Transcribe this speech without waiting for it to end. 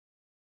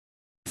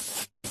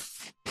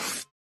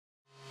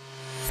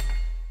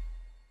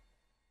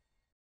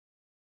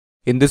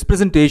In this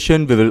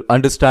presentation, we will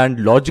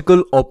understand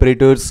logical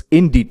operators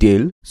in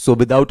detail. So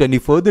without any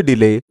further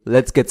delay,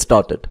 let's get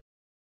started.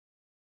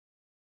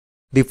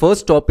 The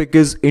first topic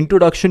is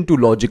Introduction to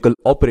Logical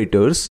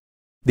Operators.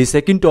 The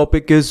second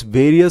topic is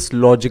Various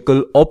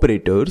Logical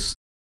Operators.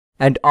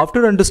 And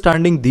after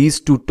understanding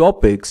these two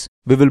topics,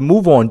 we will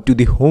move on to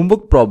the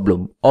homework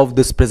problem of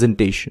this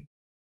presentation.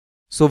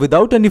 So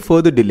without any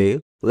further delay,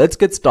 let's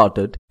get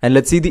started and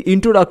let's see the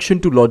Introduction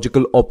to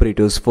Logical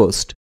Operators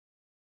first.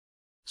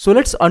 So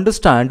let's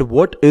understand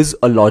what is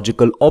a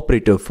logical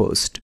operator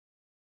first.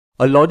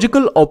 A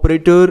logical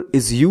operator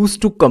is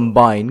used to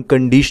combine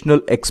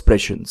conditional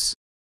expressions.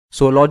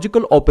 So a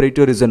logical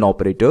operator is an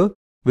operator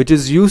which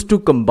is used to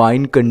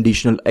combine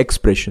conditional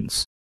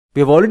expressions. We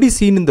have already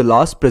seen in the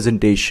last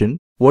presentation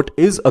what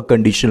is a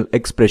conditional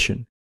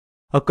expression.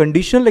 A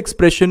conditional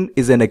expression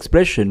is an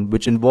expression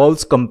which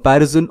involves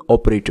comparison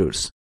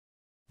operators.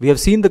 We have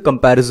seen the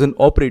comparison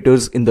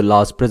operators in the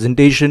last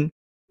presentation.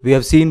 We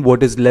have seen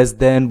what is less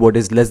than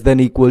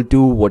equal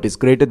to, what is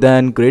greater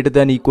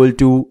than equal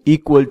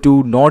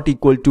to, not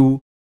equal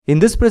to. In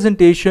this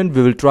presentation,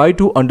 we will try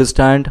to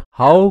understand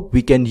how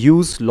we can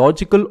use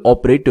logical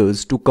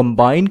operators to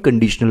combine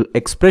conditional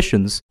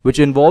expressions which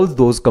involve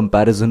those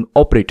comparison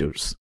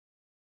operators.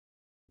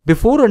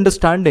 Before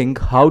understanding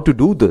how to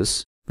do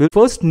this, we'll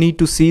first need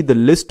to see the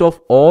list of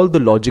all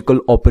the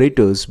logical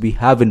operators we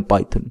have in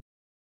Python.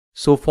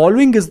 So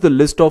following is the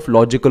list of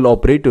logical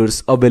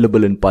operators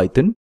available in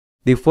Python.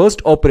 The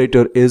first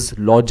operator is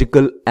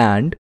logical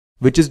AND,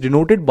 which is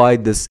denoted by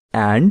this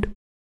AND.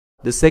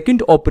 The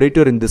second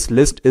operator in this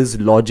list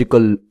is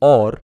logical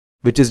OR,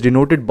 which is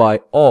denoted by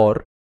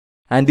OR.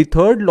 And the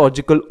third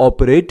logical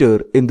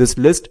operator in this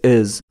list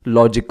is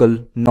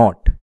logical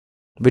NOT,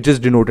 which is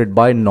denoted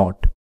by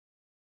NOT.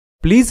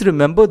 Please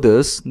remember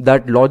this,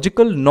 that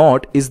logical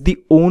NOT is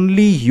the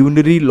only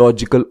unary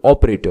logical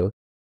operator.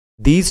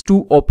 These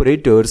two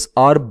operators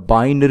are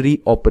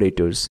binary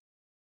operators.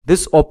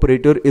 This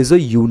operator is a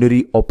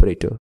unary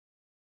operator.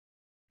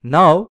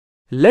 Now,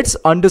 let's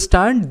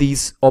understand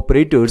these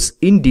operators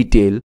in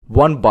detail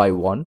one by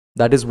one.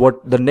 That is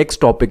what the next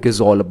topic is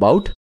all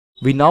about.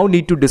 We now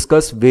need to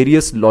discuss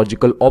various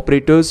logical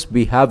operators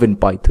we have in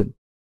Python.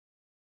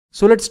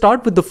 So let's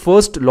start with the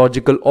first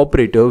logical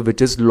operator,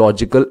 which is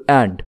logical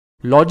AND.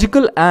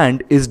 Logical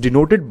AND is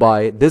denoted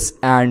by this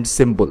AND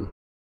symbol.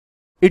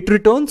 It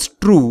returns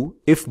true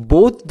if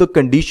both the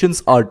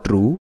conditions are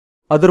true.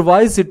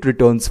 Otherwise, it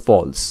returns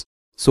false.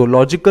 So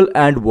logical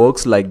AND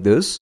works like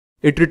this.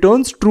 It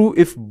returns true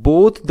if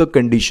both the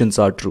conditions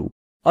are true.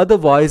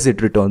 Otherwise,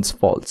 it returns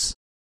false.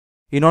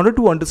 In order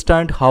to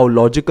understand how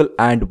logical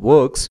AND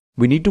works,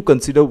 we need to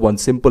consider one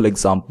simple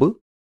example.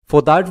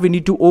 For that, we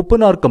need to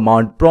open our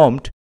command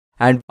prompt,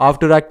 and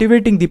after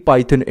activating the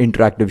Python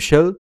interactive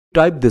shell,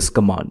 type this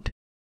command,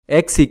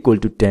 x equal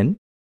to 10,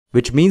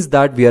 which means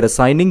that we are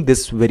assigning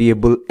this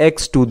variable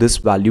x to this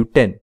value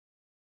 10.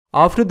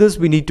 After this,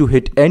 we need to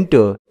hit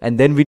enter and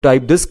then we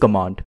type this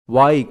command,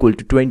 y equal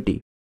to 20.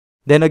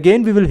 Then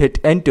again we will hit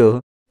enter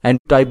and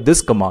type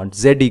this command,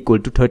 z equal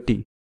to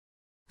 30.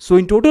 So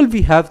in total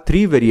we have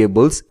three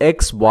variables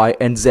x, y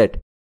and z,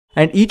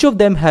 and each of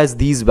them has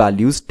these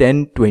values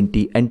 10,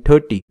 20 and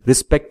 30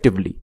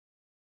 respectively.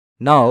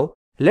 Now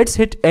let's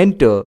hit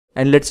enter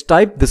and let's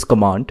type this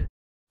command.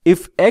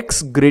 If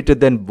x greater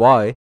than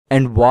y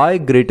and y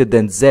greater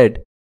than z,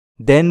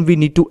 then we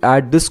need to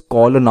add this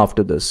colon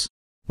after this.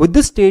 With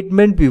this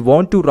statement, we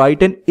want to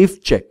write an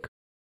if check.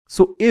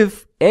 So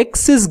if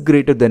x is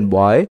greater than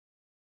y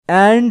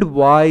and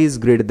y is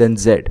greater than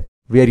z,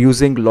 we are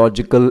using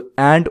logical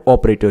AND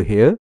operator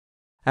here.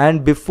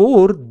 And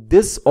before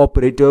this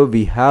operator,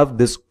 we have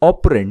this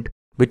operand,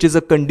 which is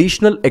a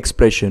conditional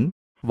expression.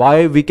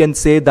 Why we can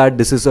say that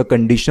this is a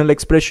conditional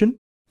expression?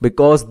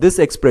 Because this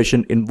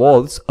expression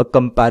involves a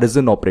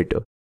comparison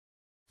operator.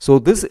 So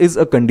this is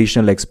a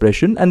conditional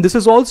expression and this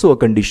is also a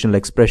conditional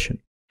expression.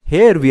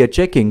 Here we are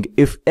checking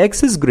if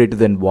x is greater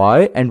than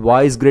y and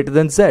y is greater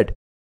than z,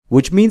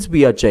 which means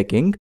we are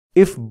checking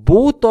if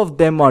both of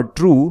them are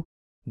true,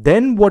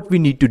 then what we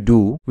need to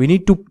do, we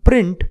need to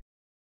print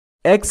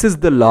x is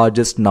the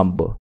largest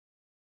number.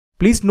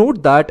 Please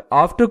note that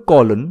after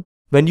colon,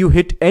 when you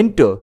hit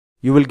enter,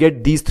 you will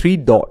get these three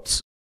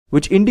dots,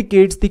 which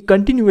indicates the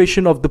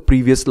continuation of the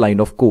previous line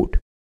of code.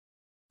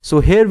 So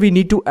here we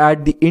need to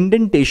add the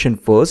indentation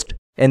first,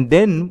 and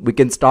then we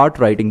can start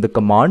writing the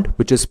command,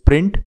 which is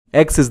print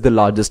x is the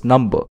largest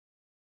number.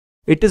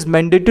 It is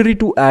mandatory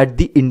to add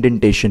the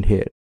indentation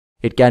here.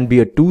 It can be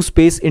a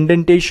 2-space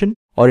indentation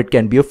or it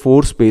can be a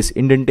 4-space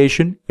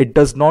indentation. It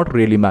does not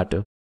really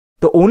matter.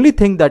 The only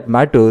thing that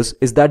matters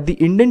is that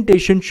the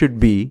indentation should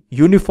be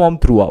uniform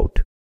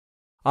throughout.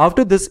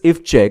 After this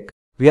if check,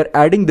 we are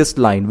adding this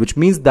line, which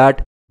means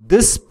that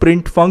this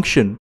print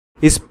function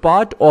is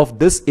part of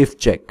this if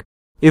check.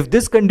 If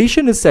this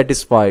condition is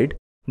satisfied,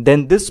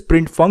 then this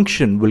print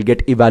function will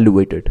get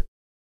evaluated.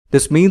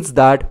 This means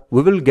that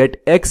we will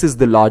get x is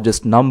the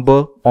largest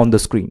number on the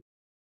screen.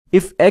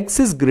 If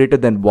x is greater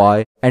than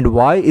y and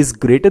y is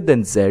greater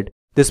than z,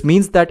 this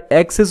means that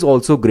x is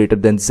also greater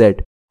than z,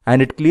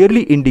 and it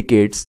clearly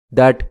indicates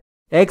that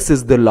x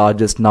is the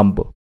largest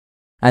number.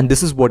 And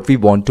this is what we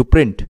want to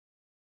print.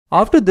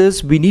 After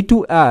this, we need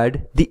to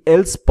add the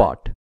else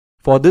part.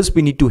 For this,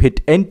 we need to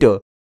hit enter,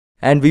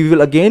 and we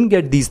will again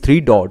get these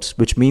three dots,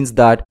 which means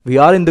that we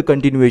are in the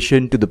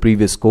continuation to the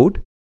previous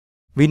code.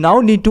 We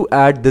now need to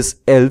add this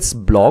else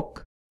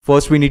block.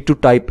 First, we need to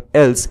type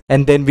else,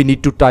 and then we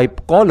need to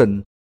type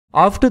colon.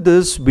 After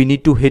this, we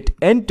need to hit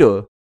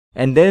enter,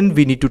 and then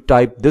we need to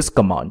type this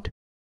command.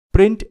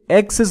 Print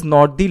x is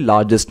not the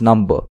largest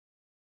number.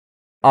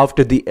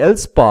 After the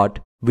else part,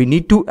 we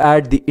need to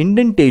add the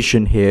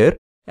indentation here,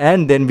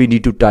 and then we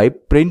need to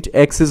type print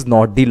x is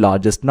not the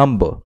largest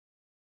number.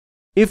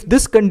 If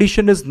this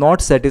condition is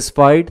not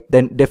satisfied,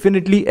 then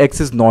definitely x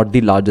is not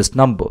the largest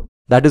number.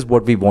 That is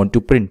what we want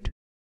to print.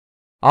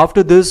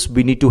 After this,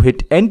 we need to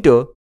hit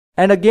enter,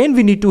 and again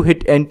we need to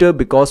hit enter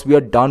because we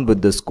are done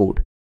with this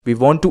code. We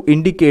want to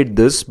indicate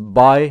this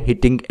by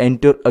hitting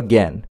enter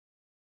again.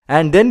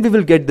 And then we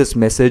will get this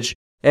message,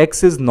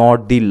 x is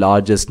not the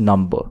largest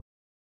number,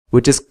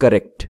 which is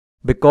correct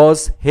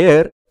because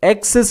here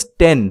x is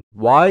 10,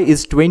 y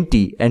is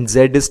 20 and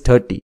z is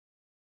 30.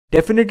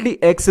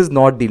 Definitely x is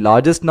not the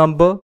largest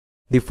number.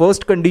 The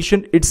first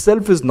condition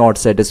itself is not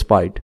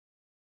satisfied.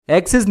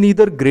 X is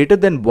neither greater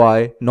than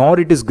y nor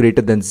it is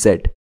greater than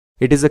z.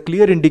 It is a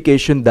clear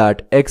indication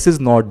that x is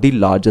not the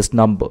largest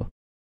number.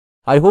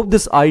 I hope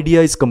this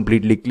idea is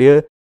completely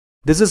clear.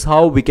 This is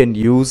how we can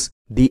use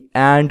the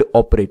AND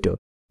operator,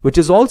 which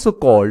is also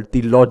called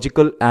the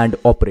logical AND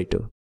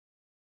operator.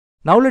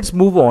 Now let's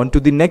move on to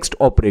the next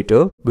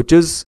operator, which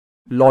is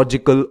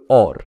logical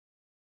OR.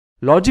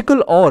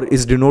 Logical OR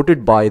is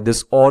denoted by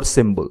this OR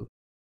symbol.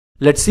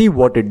 Let's see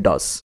what it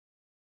does.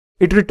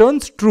 It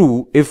returns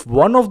true if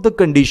one of the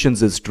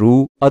conditions is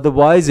true,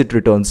 otherwise it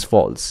returns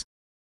false.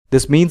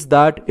 This means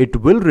that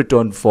it will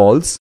return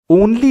false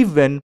only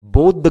when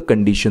both the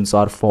conditions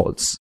are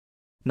false.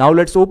 Now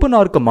let's open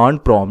our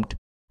command prompt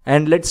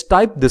and let's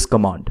type this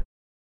command,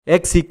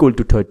 x equal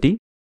to 30.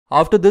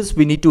 After this,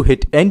 we need to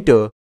hit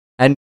enter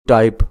and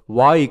type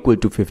y equal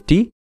to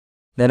 50.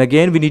 Then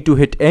again we need to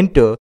hit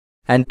enter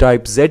and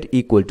type z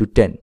equal to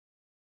 10.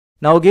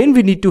 Now again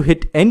we need to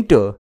hit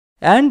enter,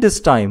 and this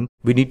time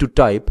we need to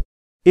type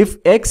if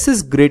x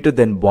is greater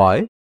than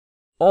y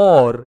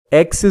or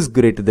x is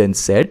greater than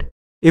z.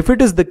 If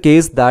it is the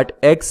case that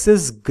x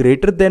is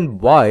greater than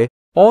y,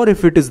 or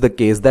if it is the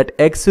case that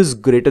x is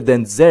greater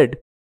than z,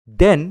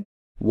 then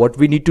what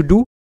we need to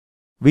do?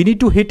 We need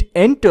to hit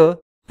enter,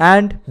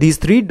 and these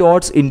three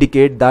dots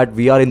indicate that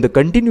we are in the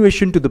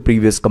continuation to the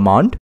previous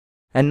command.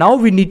 And now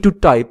we need to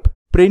type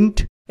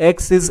print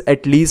x is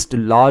at least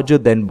larger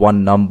than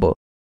one number.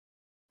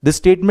 This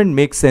statement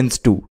makes sense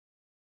too.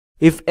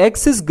 If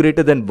x is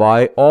greater than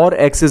y or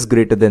x is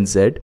greater than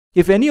z,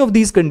 if any of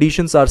these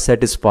conditions are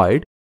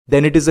satisfied,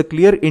 then it is a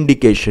clear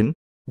indication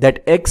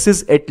that x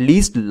is at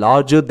least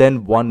larger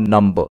than one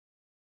number.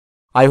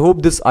 I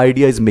hope this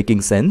idea is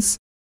making sense.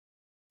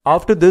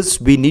 After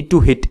this, we need to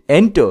hit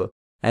enter,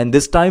 and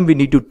this time we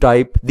need to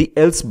type the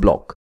else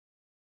block.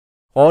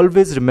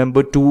 Always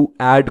remember to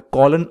add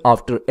colon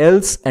after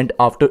else and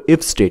after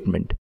if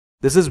statement.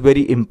 This is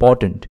very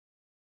important.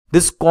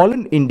 This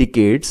colon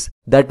indicates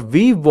that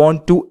we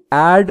want to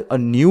add a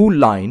new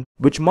line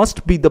which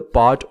must be the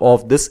part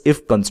of this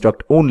if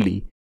construct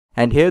only.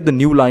 And here the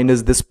new line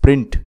is this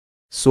print.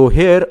 So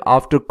here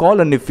after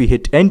colon, if we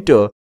hit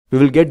enter, we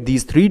will get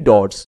these three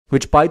dots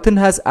which Python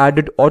has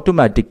added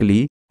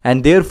automatically,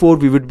 and therefore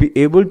we would be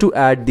able to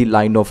add the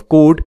line of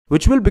code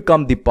which will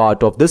become the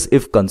part of this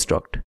if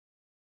construct.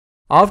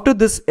 After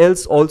this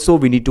else also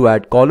we need to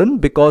add colon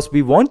because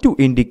we want to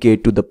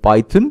indicate to the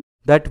Python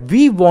that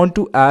we want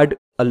to add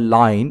a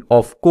line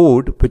of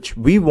code which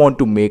we want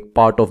to make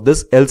part of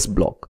this else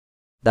block.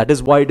 That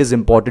is why it is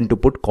important to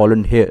put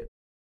colon here.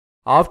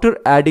 After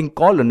adding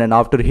colon and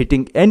after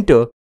hitting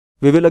enter,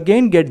 we will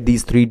again get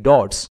these three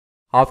dots.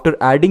 After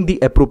adding the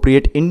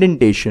appropriate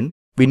indentation,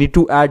 we need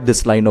to add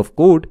this line of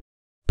code,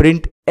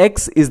 print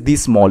x is the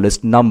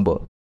smallest number.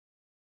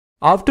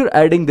 After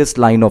adding this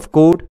line of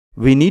code,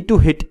 we need to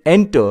hit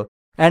enter,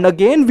 and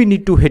again we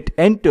need to hit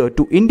enter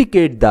to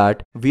indicate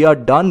that we are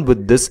done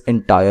with this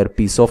entire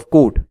piece of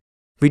code.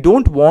 We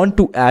don't want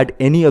to add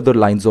any other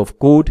lines of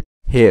code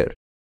here.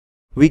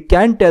 We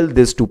can tell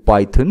this to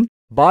Python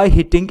by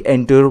hitting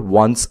enter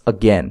once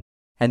again,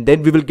 and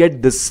then we will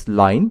get this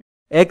line,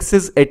 x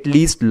is at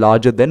least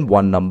larger than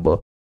one number.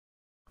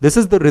 This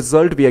is the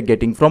result we are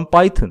getting from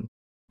Python.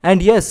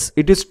 And yes,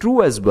 it is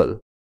true as well.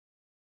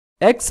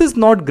 X is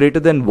not greater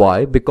than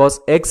y because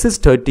x is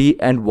 30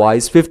 and y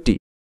is 50.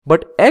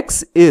 But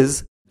x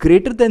is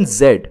greater than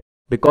z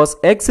because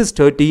x is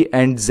 30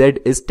 and z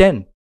is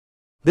 10.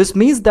 This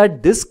means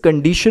that this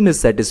condition is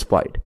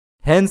satisfied.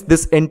 Hence,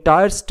 this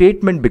entire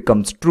statement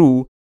becomes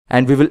true,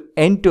 and we will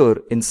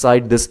enter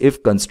inside this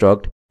if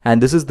construct,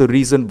 and this is the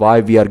reason why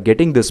we are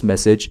getting this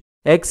message,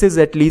 x is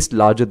at least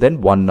larger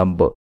than one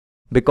number.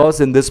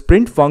 Because in this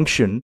print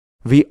function,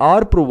 we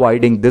are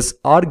providing this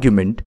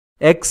argument,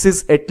 x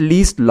is at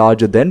least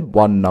larger than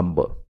one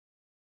number.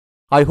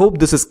 I hope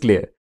this is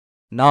clear.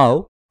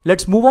 Now,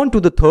 Let's move on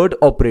to the third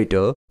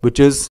operator, which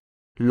is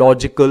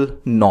logical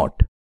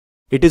NOT.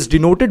 It is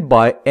denoted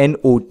by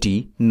NOT,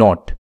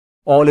 NOT,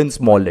 all in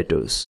small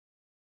letters.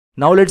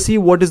 Now let's see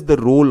what is the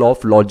role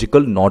of logical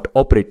NOT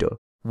operator,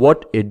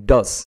 what it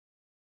does.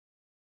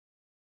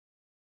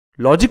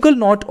 Logical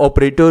NOT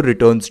operator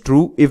returns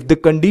true if the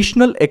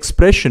conditional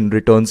expression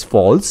returns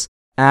false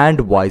and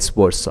vice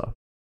versa.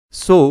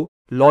 So,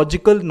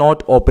 logical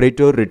NOT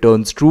operator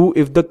returns true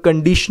if the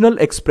conditional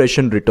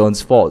expression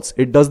returns false.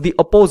 It does the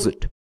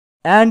opposite.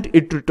 And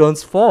it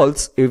returns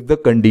false if the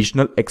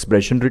conditional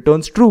expression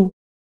returns true.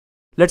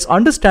 Let's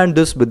understand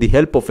this with the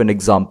help of an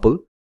example.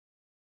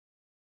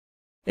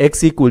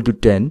 X equal to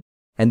 10,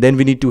 and then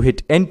we need to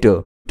hit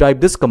enter.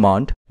 Type this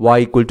command,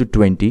 y equal to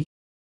 20.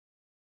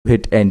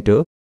 Hit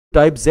enter.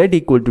 Type z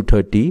equal to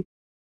 30.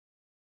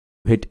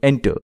 Hit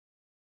enter.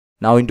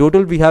 Now in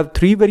total we have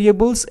three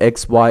variables,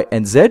 x, y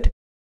and z.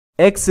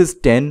 X is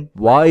 10,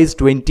 y is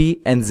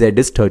 20 and z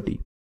is 30.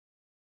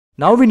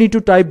 Now we need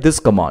to type this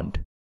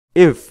command.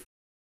 If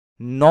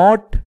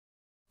not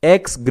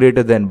x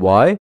greater than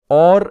y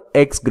or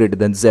x greater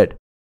than z.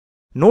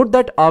 Note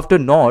that after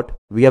not,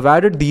 we have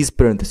added these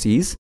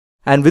parentheses,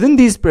 and within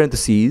these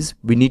parentheses,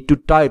 we need to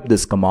type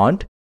this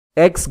command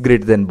x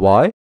greater than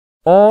y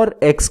or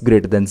x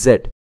greater than z.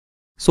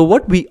 So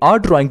what we are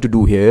trying to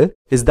do here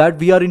is that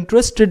we are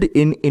interested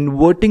in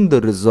inverting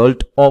the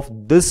result of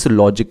this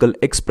logical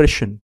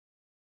expression.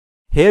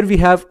 Here we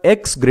have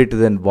x greater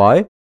than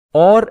y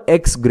or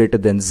x greater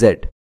than z.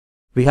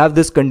 We have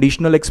this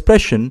conditional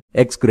expression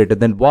x greater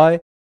than y,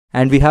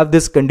 and we have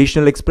this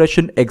conditional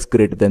expression x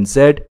greater than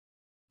z.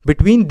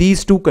 Between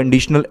these two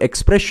conditional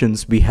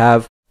expressions we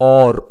have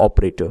OR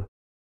operator.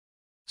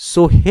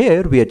 So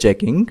here we are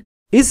checking,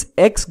 is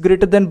x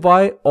greater than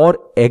y or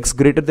x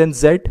greater than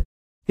z?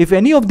 If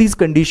any of these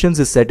conditions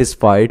is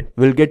satisfied,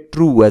 we'll get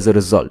true as a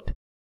result.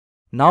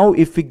 Now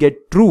if we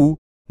get true,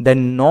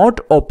 then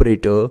NOT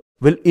operator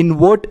will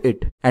invert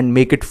it and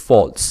make it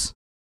false.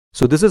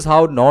 So this is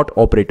how NOT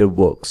operator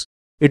works.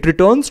 It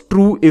returns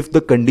true if the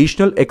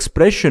conditional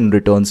expression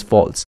returns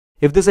false.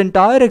 If this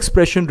entire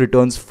expression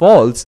returns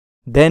false,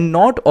 then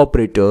NOT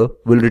operator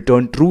will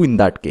return true in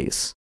that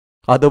case.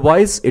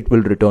 Otherwise, it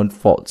will return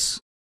false.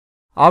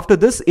 After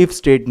this if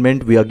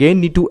statement, we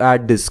again need to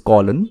add this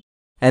colon,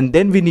 and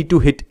then we need to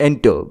hit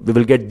enter. We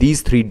will get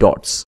these three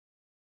dots.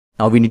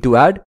 Now we need to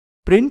add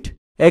print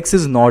x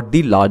is not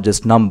the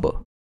largest number.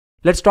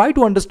 Let's try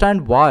to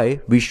understand why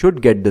we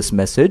should get this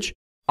message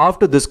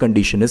after this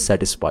condition is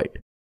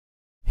satisfied.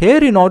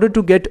 Here, in order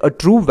to get a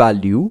true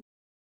value,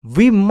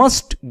 we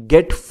must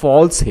get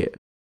false here.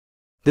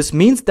 This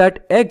means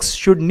that x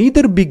should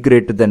neither be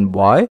greater than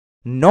y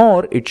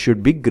nor it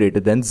should be greater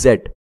than z.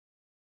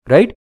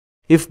 Right?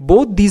 If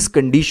both these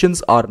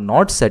conditions are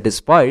not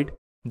satisfied,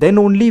 then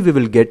only we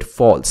will get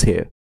false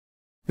here.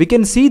 We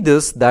can see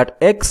this that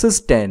x is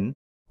 10,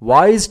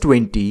 y is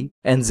 20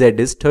 and z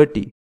is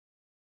 30.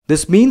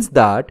 This means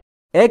that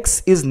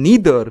x is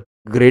neither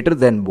greater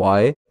than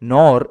y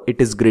nor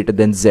it is greater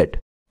than z.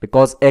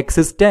 Because x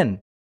is 10,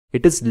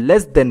 it is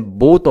less than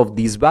both of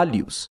these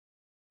values.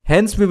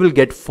 Hence we will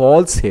get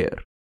false here.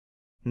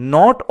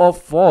 NOT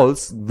of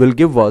false will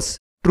give us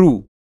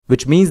true,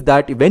 which means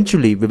that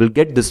eventually we will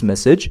get this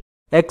message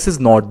x is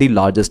not the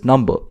largest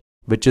number,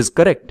 which is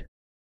correct.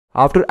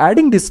 After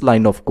adding this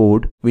line of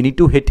code, we need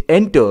to hit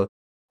enter,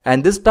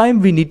 and this time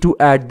we need to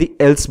add the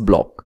else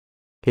block.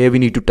 Here we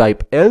need to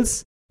type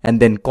else and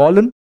then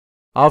colon.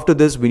 After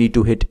this we need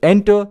to hit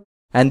enter,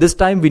 and this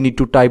time we need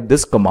to type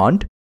this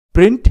command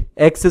print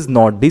x is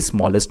not the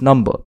smallest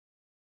number.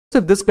 So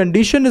if this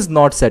condition is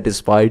not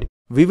satisfied,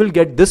 we will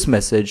get this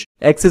message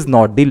x is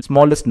not the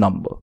smallest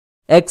number.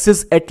 X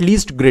is at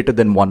least greater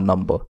than one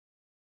number.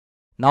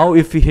 Now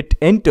if we hit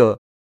enter,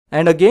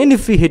 and again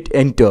if we hit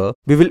enter,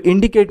 we will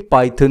indicate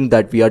Python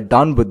that we are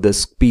done with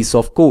this piece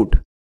of code.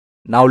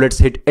 Now let's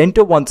hit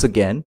enter once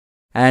again,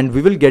 and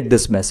we will get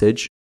this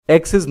message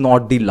x is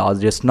not the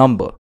largest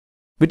number,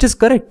 which is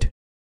correct.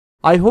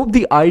 I hope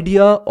the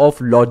idea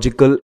of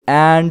logical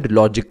AND,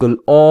 logical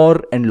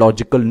OR and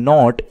logical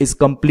NOT is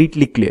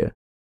completely clear.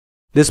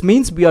 This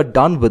means we are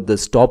done with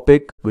this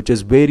topic, which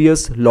is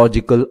various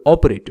logical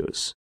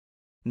operators.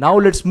 Now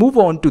let's move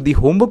on to the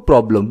homework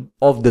problem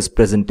of this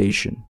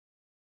presentation.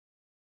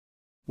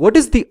 What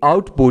is the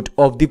output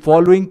of the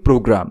following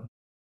program?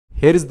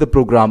 Here is the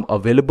program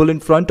available in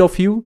front of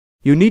you.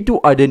 You need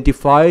to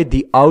identify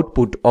the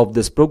output of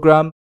this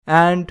program,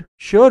 and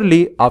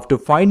surely after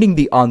finding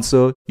the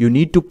answer, you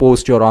need to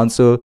post your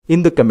answer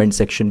in the comment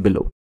section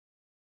below.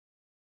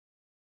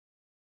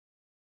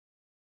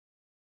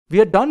 We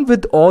are done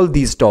with all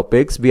these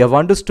topics. We have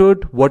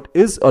understood what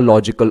is a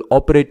logical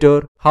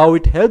operator, how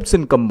it helps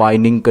in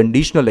combining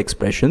conditional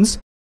expressions,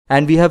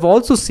 and we have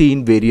also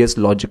seen various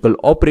logical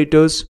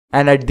operators,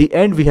 and at the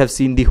end we have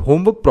seen the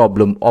homework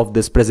problem of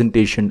this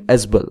presentation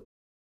as well.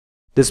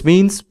 This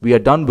means we are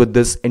done with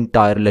this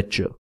entire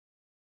lecture.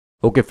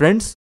 Okay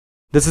friends,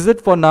 this is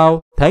it for now.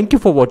 Thank you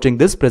for watching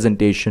this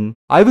presentation.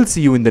 I will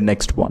see you in the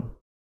next one.